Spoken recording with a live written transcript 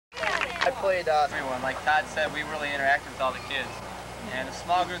I played everyone. Like Todd said, we really interact with all the kids. And the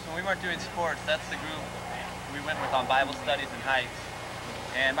small groups, when we weren't doing sports, that's the group we went with on Bible studies and hikes.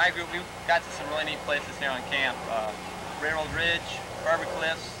 And my group, we got to some really neat places here on camp. Railroad Ridge, Barber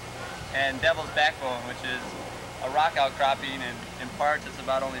Cliffs, and Devil's Backbone, which is a rock outcropping, and in parts it's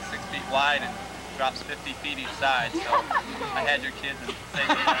about only 6 feet wide and drops 50 feet each side. So I had your kids and say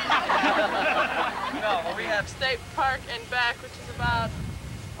no, well, we have State Park and back, which is about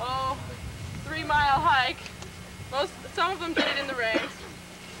 3-mile hike. Some of them did it in the rain.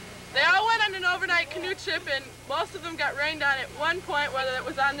 They all went on an overnight canoe trip, and most of them got rained on at one point, whether it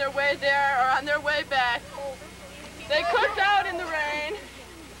was on their way there or on their way back. They cooked out in the rain.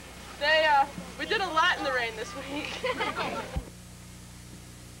 We did a lot in the rain this week.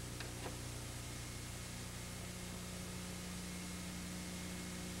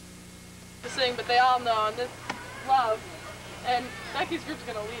 To sing, but they all know, and this love. And Becky's group's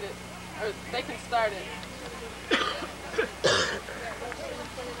gonna lead it, or they can start it.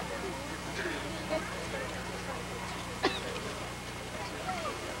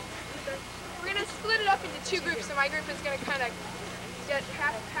 We're gonna split it up into 2 groups, so my group is gonna kind of get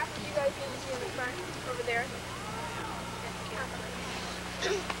half of you guys in the front over there.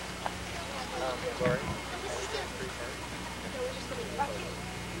 Lori.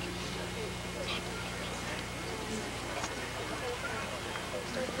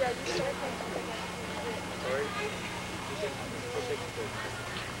 Yeah, you start. Lori.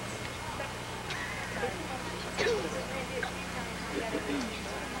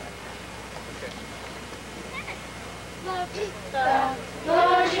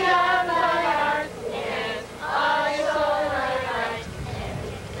 Lord, you have my heart, and all your soul, my mind, and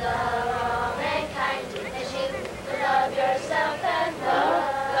love all mankind, as you love yourself and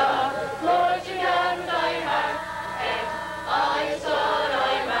love. Lord, you have my heart, and all your soul,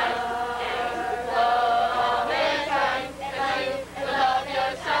 my mind, and love all mankind, as you love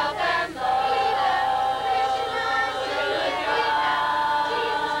yourself and love.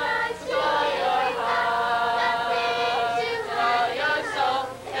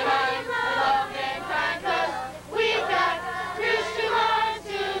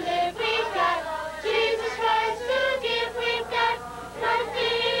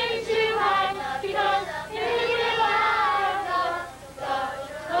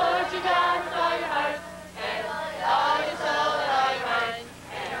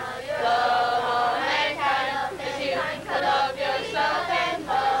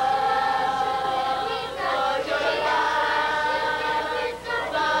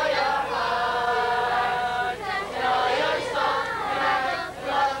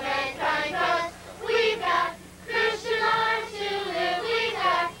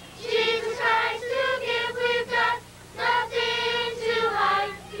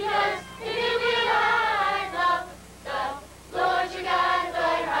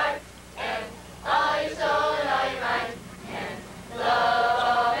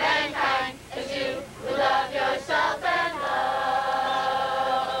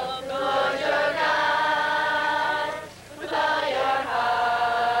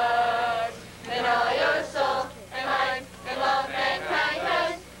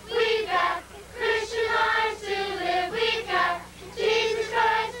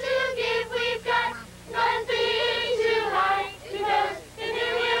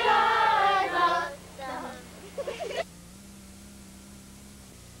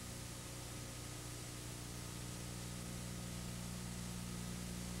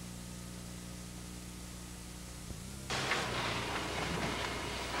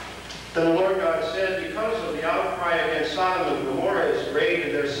 Then the Lord God said, because of the outcry against Sodom and Gomorrah is great,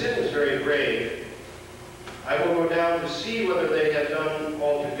 and their sin is very grave, I will go down to see whether they have done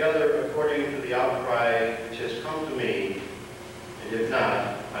altogether according to the outcry which has come to me, and if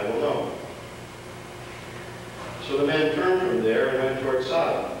not, I will know. So the men turned from there and went toward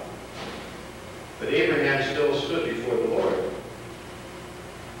Sodom. But Abraham still stood before the Lord.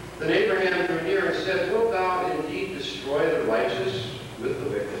 Then Abraham drew near and said, wilt thou indeed destroy the righteous with the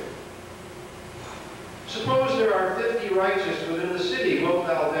wicked? Suppose there are 50 righteous within the city. Wilt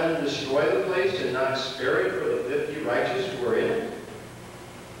thou then destroy the place and not spare it for the 50 righteous who are in it?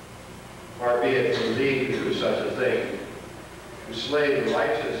 Far be it from thee to do such a thing, to slay the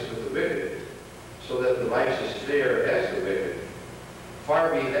righteous with the wicked, so that the righteous fare as the wicked.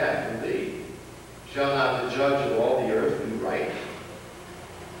 Far be that from thee. Shall not the judge of all the earth do right?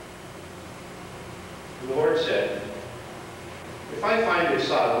 And the Lord said, if I find in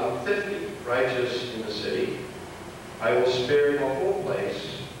Sodom 50 righteous in the city, I will spare the whole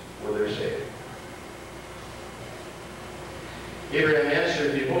place for their sake. Abraham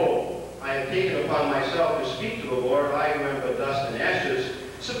answered, behold, speak to the Lord, I who am but dust and ashes,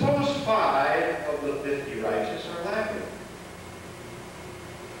 suppose 5 of the 50 righteous are lacking.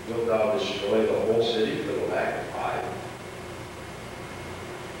 Wilt thou destroy the whole city for the lack of 5?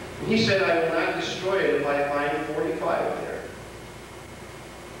 And he said, I will not destroy it if I find 45 there.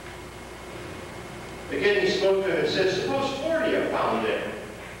 Again he spoke to him and said, suppose 40 are found there.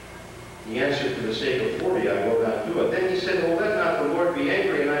 He answered, for the sake of 40, I will not do it. Then he said, well, let not the Lord be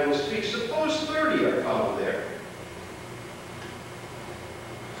angry, and I will speak. Suppose 30 are found there.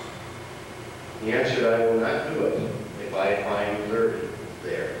 He answered, I will not do it if I find 30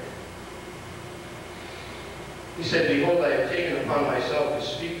 there. He said, behold, I have taken upon myself to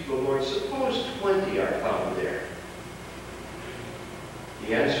speak to the Lord. Suppose 20 are found there.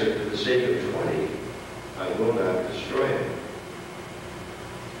 He answered, for the sake of 20, I will not destroy it.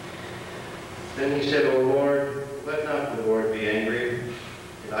 Then he said, O Lord, let not the Lord be angry,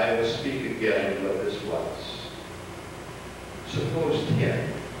 and I will speak again what this was. Suppose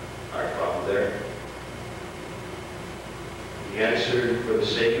 10 are found there. He answered, for the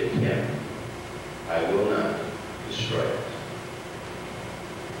sake of 10, I will not destroy it.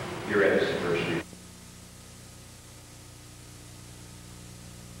 Here ends the first reading.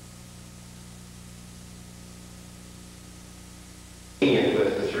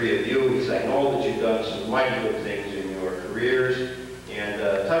 With the 3 of you, because I know that you've done some mighty good things in your careers and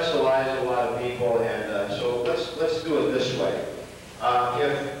touched the lives of a lot of people, and so let's do it this way.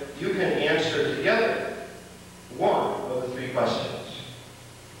 If you can answer together one of the 3 questions,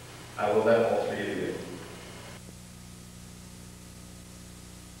 I will let all 3 of you.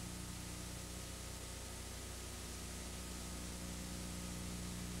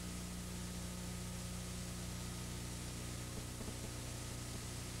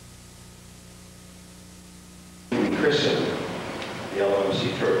 Christen the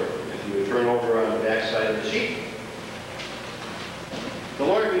LOMC turtle. If you would turn over on the back side of the sheet. The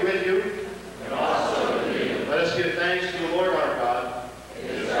Lord be with you. And also with you. Let us give thanks to the Lord our God.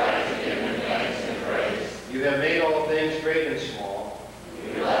 It is right to give him thanks and praise. You have made all things great and small.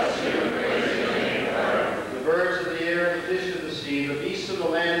 We bless you and praise your name forever. The birds of the air and the fish of the sea, the beasts of the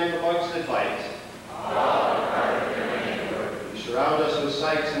land and the bugs that bite. All are part of your handiwork. You surround us with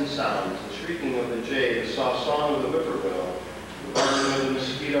sights and sounds, the shrieking of the jay, the soft song of the whippoorwill, the buzzing of the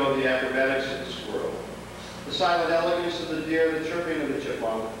mosquito, the acrobatics of the squirrel, the silent elegance of the deer, the chirping of the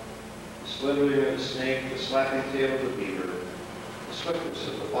chipmunk, the slithering of the snake, the slapping tail of the beaver, the swiftness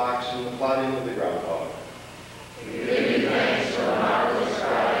of the fox, and the plodding of the groundhog. We give you thanks for the marvelous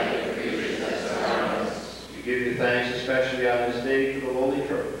variety of creatures that surround us. We give you thanks especially on this day for the lowly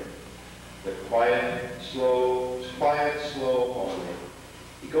turtle, the quiet, slow pony.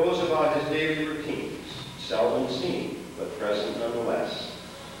 He goes about his daily routines, seldom seen, but present nonetheless.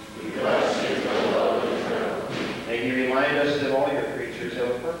 We bless you for the lowly turtle. May he remind us that all your creatures have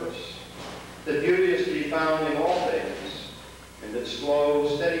a purpose, that beauty is to be found in all things, and that slow,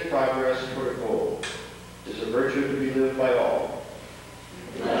 steady progress toward a goal is a virtue to be lived by all.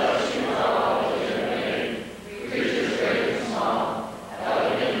 We bless you for all that you have made, creatures great and small,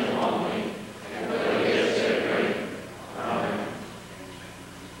 elegant and homely, and for the gifts they bring. Amen.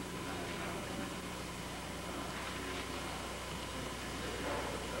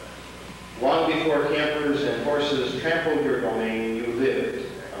 Long before campers and horses trampled your domain, you lived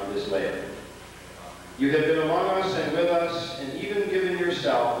on this land. You have been among us and with us, and even given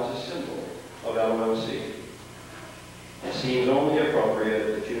yourself as a symbol of LOMC. It seems only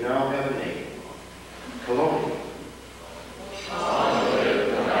appropriate that you now have a name, Colonial.